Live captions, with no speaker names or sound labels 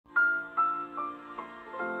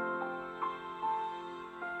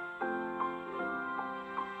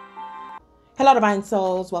Hello, Divine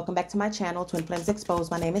Souls. Welcome back to my channel, Twin Flames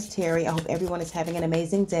Exposed. My name is Terry. I hope everyone is having an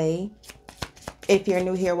amazing day. If you're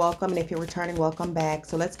new here, welcome. And if you're returning, welcome back.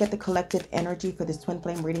 So let's get the collective energy for this Twin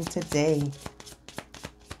Flame reading today.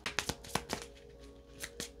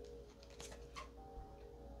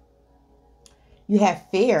 You have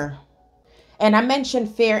fear. And I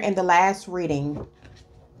mentioned fear in the last reading.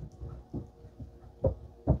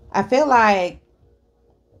 I feel like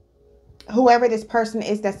whoever this person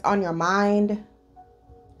is that's on your mind,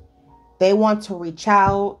 they want to reach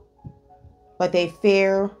out, but they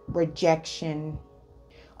fear rejection.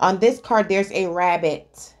 On this card, there's a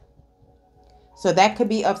rabbit. So that could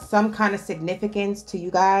be of some kind of significance to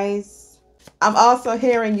you guys. I'm also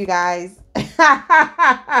hearing, you guys,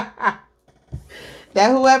 that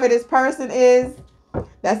whoever this person is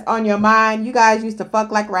that's on your mind, you guys used to fuck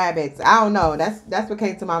like rabbits. I don't know. That's what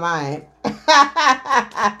came to my mind.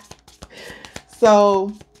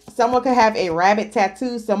 So someone could have a rabbit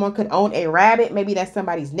tattoo. Someone could own a rabbit. Maybe that's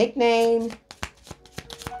somebody's nickname.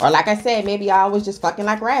 Or like I said, maybe y'all was just fucking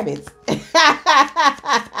like rabbits.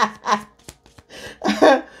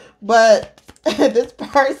 But this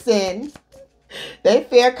person, they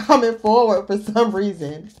fear coming forward for some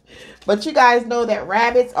reason. But you guys know that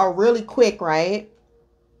rabbits are really quick, right?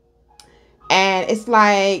 And it's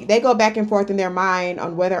like they go back and forth in their mind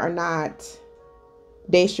on whether or not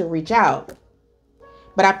they should reach out.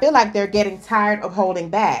 But I feel like they're getting tired of holding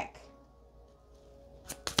back.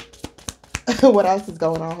 What else is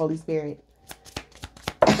going on, Holy Spirit?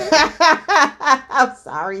 I'm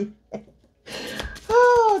sorry.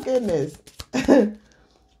 Oh, goodness.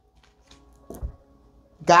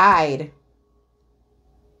 Guide.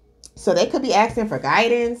 So they could be asking for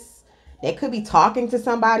guidance. They could be talking to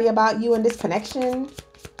somebody about you in this connection.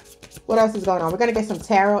 What else is going on? We're going to get some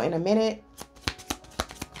tarot in a minute.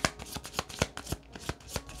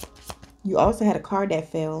 You also had a card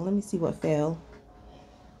that fell. Let me see what fell.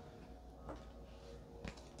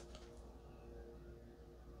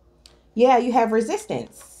 Yeah, you have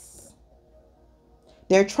resistance.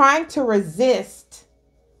 They're trying to resist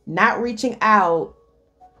not reaching out.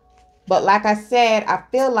 But like I said, I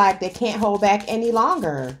feel like they can't hold back any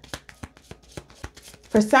longer.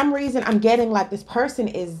 For some reason, I'm getting like this person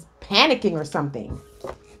is panicking or something.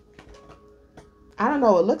 I don't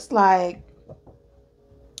know. It looks like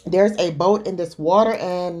there's a boat in this water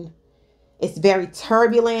and it's very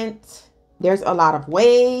turbulent. There's a lot of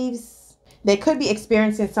waves. They could be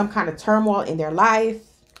experiencing some kind of turmoil in their life.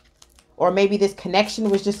 Or maybe this connection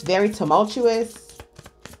was just very tumultuous.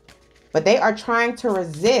 But they are trying to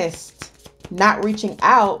resist not reaching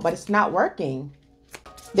out, but it's not working.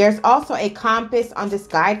 There's also a compass on this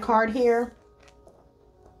guide card here.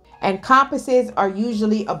 And compasses are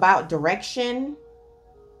usually about direction.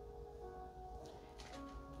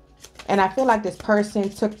 And I feel like this person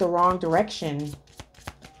took the wrong direction.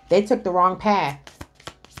 They took the wrong path.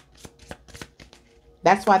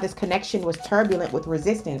 That's why this connection was turbulent with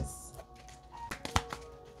resistance.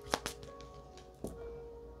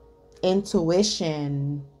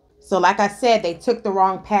 Intuition. So like I said, they took the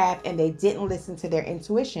wrong path and they didn't listen to their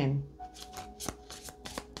intuition.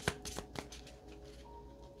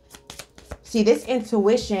 See, this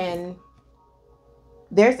intuition,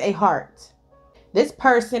 there's a heart. This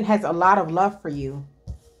person has a lot of love for you,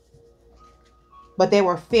 but they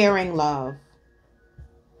were fearing love.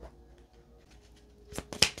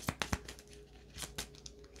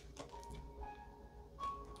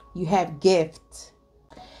 You have gift.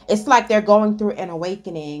 It's like they're going through an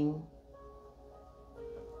awakening.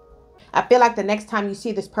 I feel like the next time you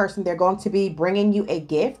see this person, they're going to be bringing you a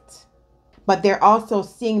gift, but they're also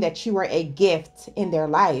seeing that you are a gift in their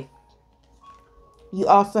life. You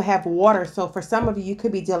also have water. So for some of you, you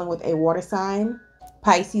could be dealing with a water sign.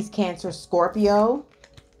 Pisces, Cancer, Scorpio.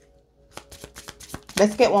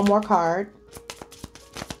 Let's get one more card.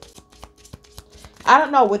 I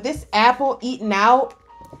don't know. With this apple eaten out,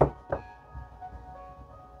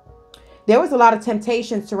 there was a lot of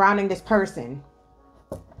temptation surrounding this person.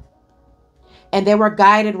 And they were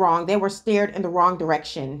guided wrong. They were steered in the wrong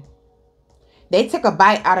direction. They took a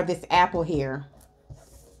bite out of this apple here.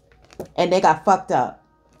 And they got fucked up.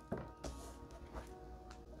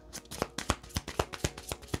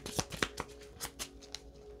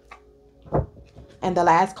 And the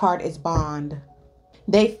last card is bond.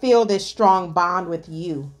 They feel this strong bond with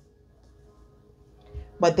you.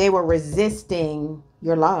 But they were resisting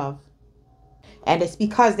your love. And it's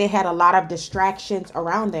because they had a lot of distractions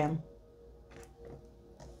around them.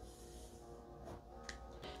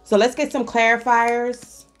 So let's get some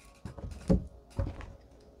clarifiers.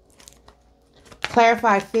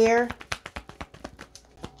 Clarify fear.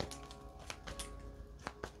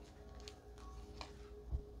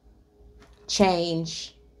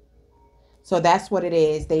 change. So that's what it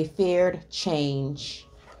is. They feared change.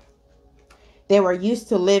 They were used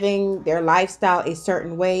to living their lifestyle a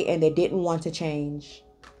certain way and they didn't want to change.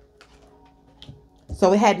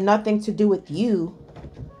 So it had nothing to do with you,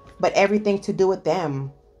 but everything to do with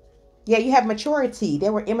them. Yeah, you have maturity. They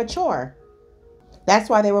were immature. That's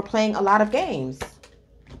why they were playing a lot of games.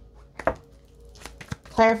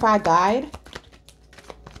 Clarify guide.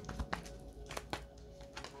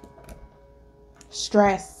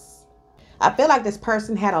 Stress. I feel like this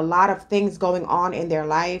person had a lot of things going on in their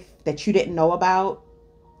life that you didn't know about.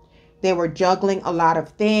 They were juggling a lot of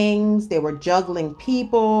things. They were juggling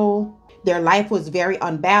people. Their life was very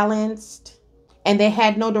unbalanced. And they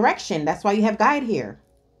had no direction. That's why you have guide here.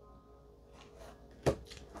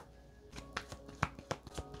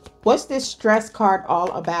 What's this stress card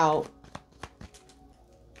all about?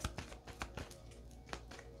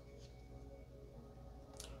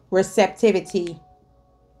 Receptivity.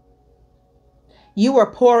 You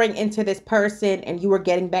were pouring into this person and you were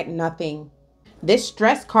getting back nothing. This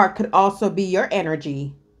stress card could also be your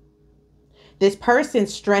energy. This person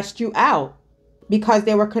stressed you out because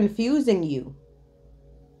they were confusing you.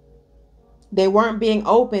 They weren't being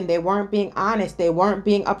open. They weren't being honest. They weren't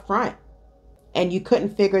being upfront. And you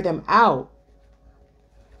couldn't figure them out.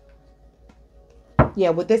 Yeah,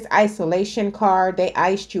 with this isolation card, they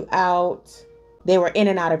iced you out. They were in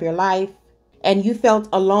and out of your life. And you felt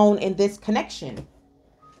alone in this connection.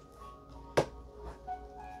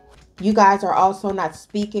 You guys are also not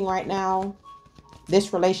speaking right now.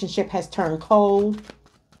 This relationship has turned cold.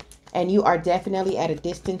 And you are definitely at a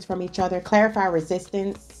distance from each other. Clarify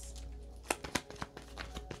resistance.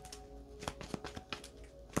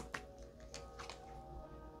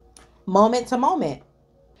 Moment to moment.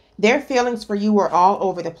 Their feelings for you were all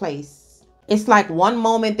over the place. It's like one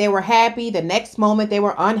moment they were happy. The next moment they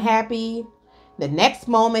were unhappy. The next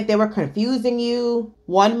moment they were confusing you.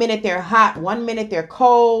 1 minute they're hot. 1 minute they're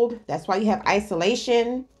cold. That's why you have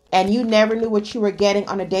isolation. And you never knew what you were getting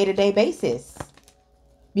on a day-to-day basis.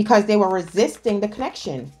 Because they were resisting the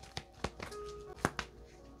connection.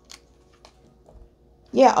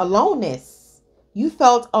 Yeah, aloneness. You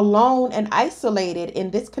felt alone and isolated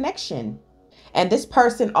in this connection. And this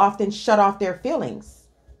person often shut off their feelings.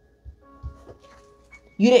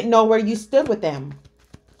 You didn't know where you stood with them.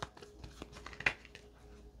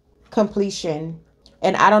 Completion.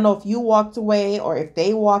 And I don't know if you walked away or if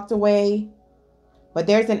they walked away, but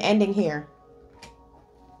there's an ending here.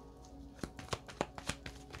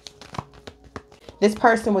 This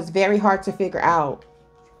person was very hard to figure out.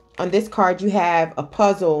 On this card, you have a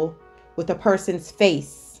puzzle with a person's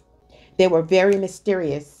face. They were very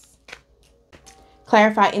mysterious.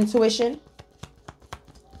 Clarify intuition.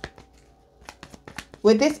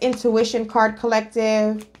 With this intuition card,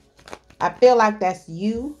 collective, I feel like that's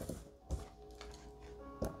you.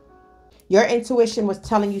 Your intuition was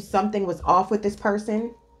telling you something was off with this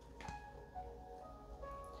person.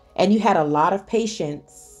 And you had a lot of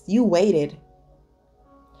patience. You waited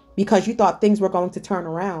because you thought things were going to turn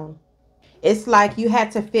around. It's like you had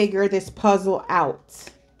to figure this puzzle out.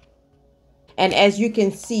 And as you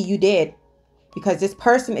can see, you did. Because this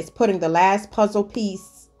person is putting the last puzzle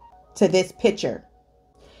piece to this picture.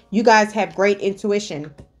 You guys have great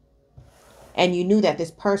intuition. And you knew that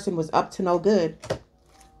this person was up to no good.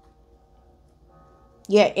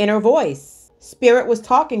 Yeah, inner voice. Spirit was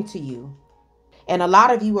talking to you. And a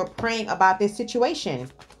lot of you were praying about this situation.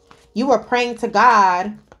 You were praying to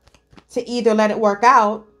God to either let it work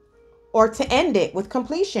out or to end it with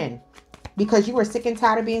completion. Because you were sick and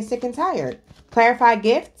tired of being sick and tired. Clarify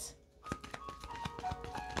gift.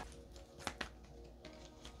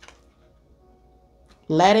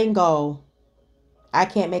 Letting go. I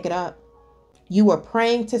can't make it up. You were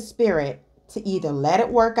praying to Spirit to either let it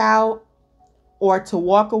work out or to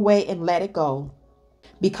walk away and let it go.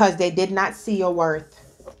 Because they did not see your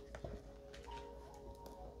worth.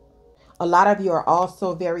 A lot of you are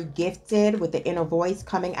also very gifted with the inner voice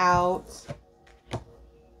coming out.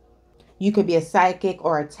 You could be a psychic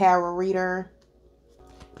or a tarot reader.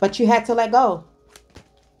 But you had to let go.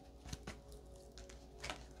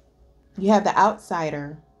 You have the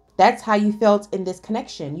outsider. That's how you felt in this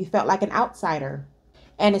connection. You felt like an outsider.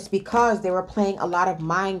 And it's because they were playing a lot of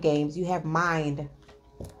mind games. You have mind.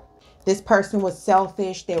 This person was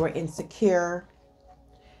selfish. They were insecure.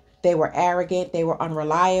 They were arrogant. They were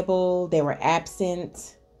unreliable. They were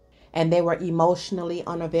absent. And they were emotionally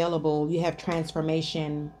unavailable. You have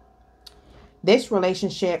transformation. This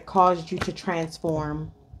relationship caused you to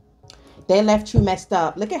transform. They left you messed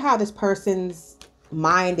up. Look at how this person's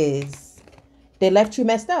mind is. They left you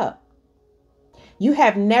messed up. You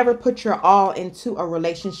have never put your all into a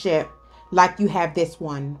relationship like you have this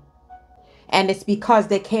one. And it's because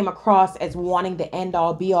they came across as wanting the end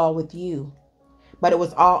all be all with you. But it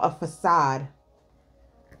was all a facade.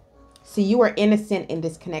 See, you were innocent in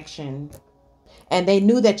this connection. And they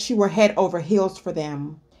knew that you were head over heels for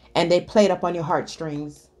them. And they played up on your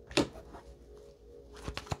heartstrings.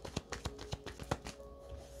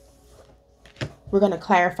 We're going to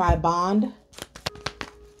clarify bond.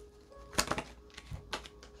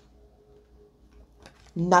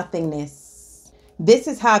 Nothingness. This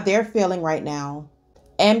is how they're feeling right now.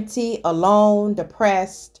 Empty, alone,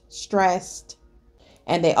 depressed, stressed.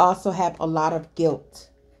 And they also have a lot of guilt.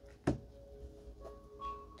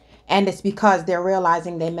 And it's because they're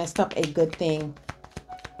realizing they messed up a good thing.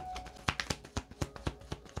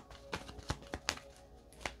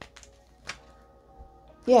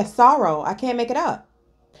 Yeah, sorrow. I can't make it up.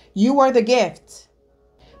 You were the gift.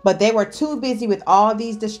 But they were too busy with all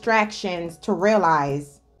these distractions to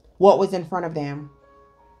realize what was in front of them.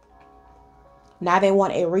 Now they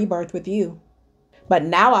want a rebirth with you. But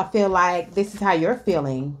now I feel like this is how you're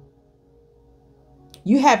feeling.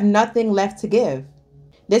 You have nothing left to give.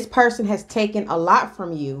 This person has taken a lot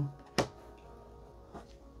from you.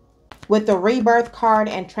 With the rebirth card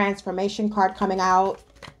and transformation card coming out,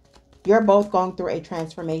 you're both going through a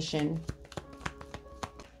transformation.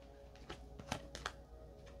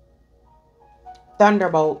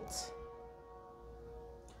 Thunderbolt.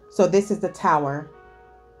 So this is the Tower.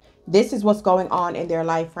 This is what's going on in their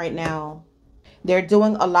life right now. They're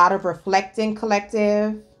doing a lot of reflecting,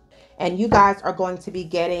 collective. And you guys are going to be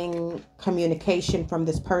getting communication from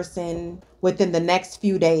this person within the next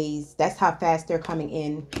few days. That's how fast they're coming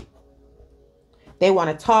in. They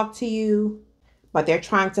want to talk to you, but they're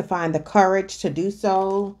trying to find the courage to do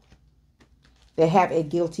so. They have a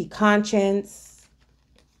guilty conscience.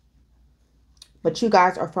 But you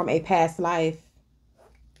guys are from a past life.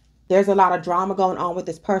 There's a lot of drama going on with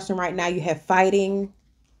this person right now. You have fighting.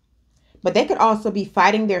 But they could also be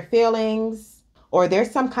fighting their feelings. Or there's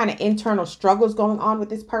some kind of internal struggles going on with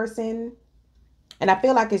this person. And I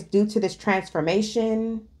feel like it's due to this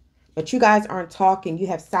transformation. But you guys aren't talking. You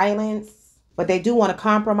have silence. But they do want to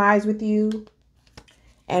compromise with you.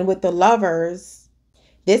 And with the Lovers,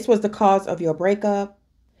 this was the cause of your breakup.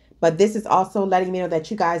 But this is also letting me know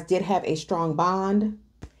that you guys did have a strong bond.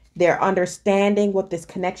 They're understanding what this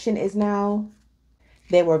connection is now.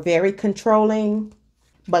 They were very controlling.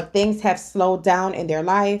 But things have slowed down in their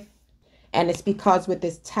life. And it's because with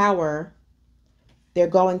this Tower, they're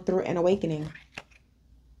going through an awakening.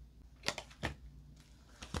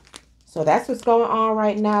 So that's what's going on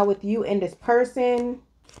right now with you and this person.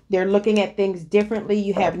 They're looking at things differently.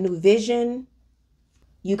 You have new vision.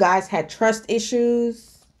 You guys had trust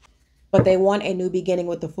issues. But they want a new beginning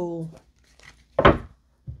with the Fool.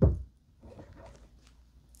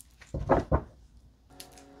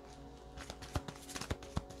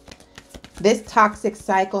 This toxic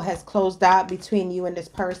cycle has closed out between you and this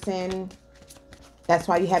person. That's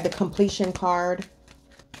why you have the completion card.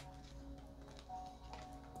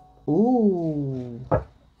 Ooh.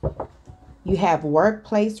 You have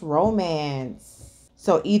workplace romance.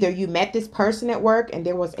 So either you met this person at work and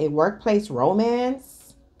there was a workplace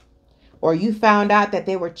romance, or you found out that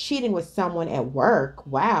they were cheating with someone at work.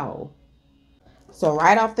 Wow. So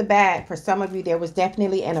right off the bat, for some of you, there was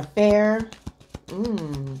definitely an affair.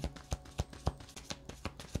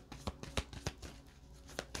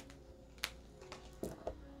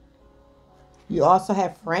 You also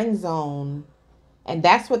have friend zone. And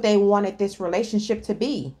that's what they wanted this relationship to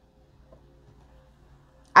be.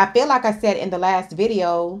 I feel like I said in the last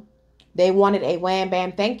video, they wanted a wham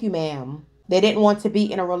bam thank you ma'am. They didn't want to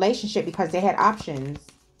be in a relationship because they had options.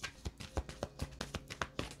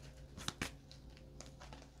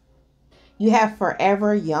 You have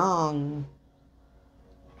forever young.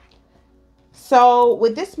 So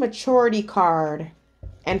with this maturity card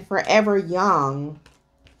and forever young,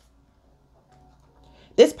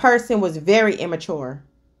 this person was very immature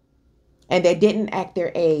and they didn't act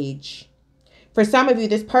their age. For some of you,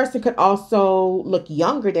 this person could also look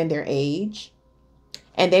younger than their age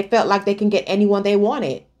and they felt like they can get anyone they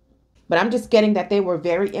wanted. But I'm just getting that they were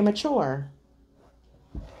very immature.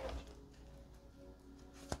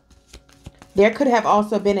 There could have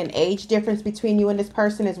also been an age difference between you and this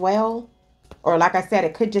person as well. Or like I said,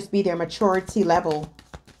 it could just be their maturity level.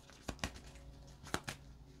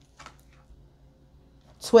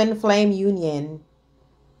 Twin flame union.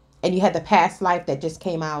 And you had the past life that just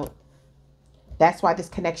came out. That's why this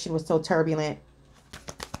connection was so turbulent.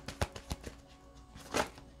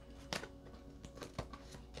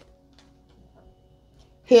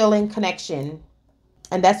 Healing connection.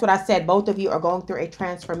 And that's what I said. Both of you are going through a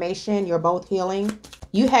transformation. You're both healing.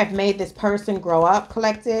 You have made this person grow up,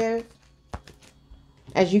 collective.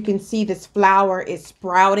 As you can see, this flower is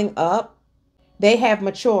sprouting up. They have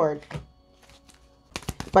matured.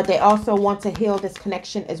 But they also want to heal this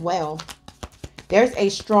connection as well. There's a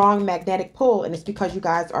strong magnetic pull, and it's because you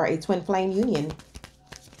guys are a twin flame union.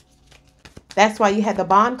 That's why you had the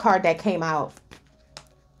bond card that came out.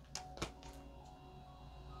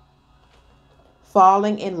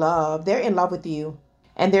 Falling in love. They're in love with you.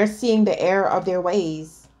 And they're seeing the error of their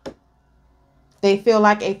ways. They feel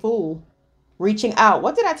like a fool. Reaching out.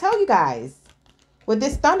 What did I tell you guys? With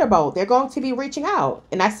this thunderbolt, they're going to be reaching out.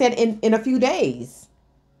 And I said in a few days.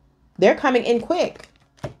 They're coming in quick.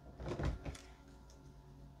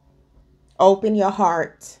 Open your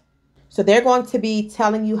heart. So they're going to be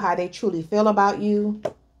telling you how they truly feel about you.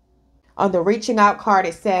 On the reaching out card,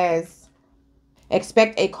 it says,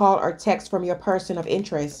 expect a call or text from your person of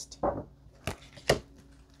interest.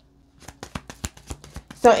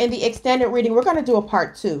 So in the extended reading, we're going to do a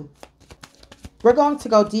part 2. We're going to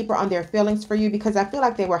go deeper on their feelings for you because I feel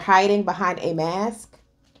like they were hiding behind a mask.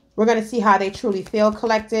 We're going to see how they truly feel,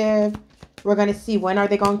 collective. We're going to see when are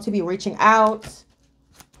they going to be reaching out.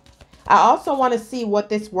 I also want to see what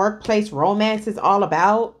this workplace romance is all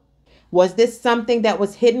about. Was this something that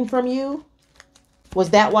was hidden from you? Was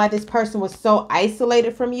that why this person was so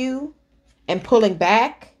isolated from you and pulling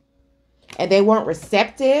back? And they weren't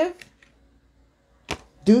receptive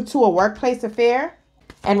due to a workplace affair?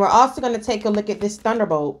 And we're also going to take a look at this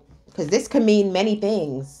thunderbolt because this can mean many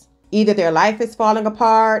things. Either their life is falling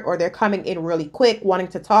apart or they're coming in really quick wanting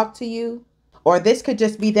to talk to you. Or this could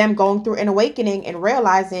just be them going through an awakening and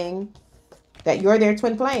realizing that you're their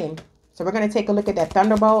twin flame. So we're going to take a look at that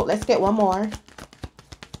thunderbolt. Let's get one more.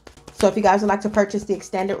 So if you guys would like to purchase the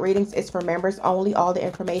extended readings, it's for members only. All the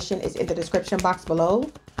information is in the description box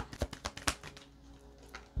below.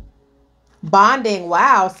 Bonding.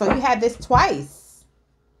 Wow. So you had this twice.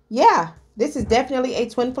 Yeah, this is definitely a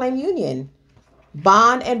twin flame union.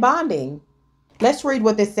 Bond and bonding. Let's read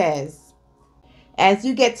what this says. As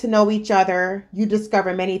you get to know each other, you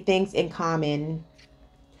discover many things in common.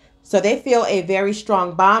 So they feel a very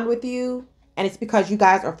strong bond with you, and it's because you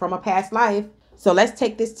guys are from a past life. So let's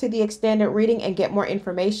take this to the extended reading and get more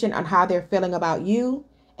information on how they're feeling about you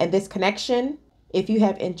and this connection. If you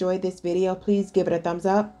have enjoyed this video, please give it a thumbs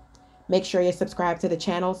up. Make sure you're subscribed to the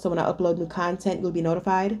channel so when I upload new content, you'll be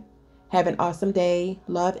notified. Have an awesome day.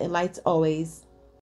 Love and lights always.